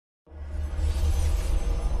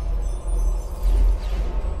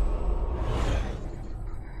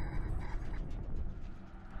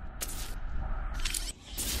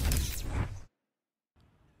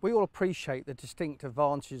We all appreciate the distinct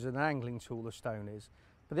advantages of an angling tool the stone is,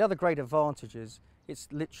 but the other great advantage is it's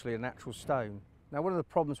literally a natural stone. Now, one of the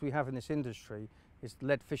problems we have in this industry is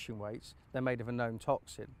lead fishing weights. They're made of a known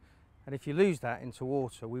toxin, and if you lose that into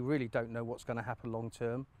water, we really don't know what's going to happen long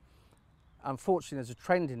term. Unfortunately, there's a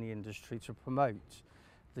trend in the industry to promote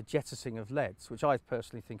the jettisoning of leads, which I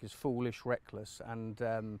personally think is foolish, reckless,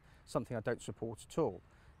 and something I don't support at all.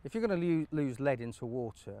 If you're going to lose lead into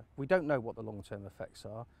water, we don't know what the long-term effects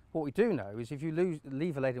are. What we do know is if you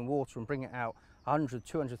leave a lead in water and bring it out 100,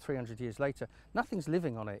 200, 300 years later, nothing's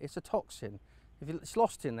living on it. It's a toxin. If it's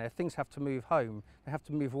lost in there, things have to move home. They have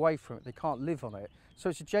to move away from it. They can't live on it. So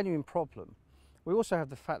it's a genuine problem. We also have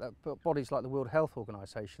the fact that bodies like the World Health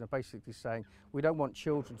Organization are basically saying we don't want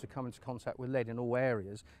children to come into contact with lead in all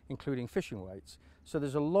areas, including fishing weights. So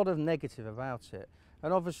there's a lot of negative about it.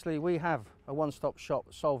 And obviously we have a one-stop shop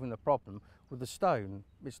solving the problem with the stone.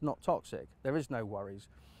 It's not toxic. There is no worries.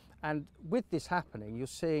 And with this happening, you're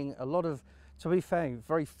seeing a lot of, to be fair,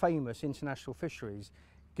 very famous international fisheries,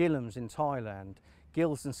 gillums in Thailand,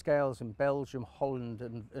 gills and scales in Belgium, Holland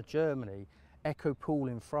and Germany, echo pool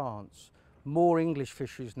in France. More English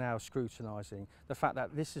fisheries now scrutinising the fact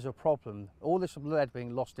that this is a problem. All this lead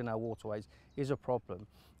being lost in our waterways is a problem.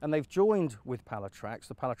 And they've joined with Palatrax,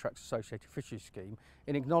 the Palatrax Associated Fisheries Scheme,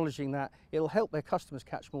 in acknowledging that it'll help their customers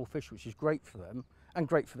catch more fish, which is great for them and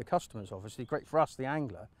great for the customers, obviously, great for us, the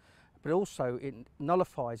angler. But also it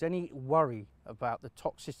nullifies any worry about the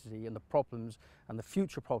toxicity and the problems and the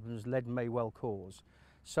future problems lead may well cause.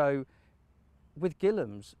 So with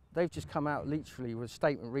gillums, they've just come out literally with a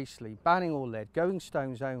statement recently banning all lead, going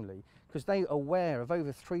stones only, because they are aware of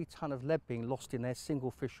over 3 tonnes of lead being lost in their single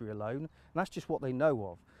fishery alone, and that's just what they know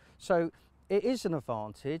of. So it is an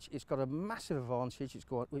advantage. It's got a massive advantage. It's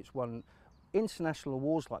won international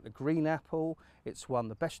awards like the Green Apple. It's won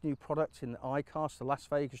the best new product in the ICAST, the Las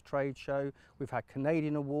Vegas trade show. We've had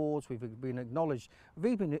Canadian awards. We've been acknowledged.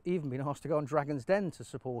 We've even been asked to go on Dragon's Den to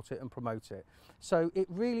support it and promote it. So it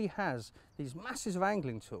really has these massive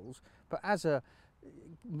angling tools, but as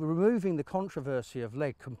removing the controversy of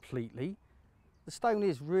lead completely, the stone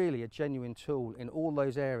is really a genuine tool in all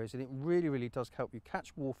those areas, and it really, really does help you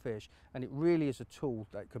catch more fish, and it really is a tool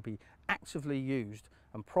that could be actively used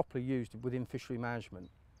and properly used within fishery management.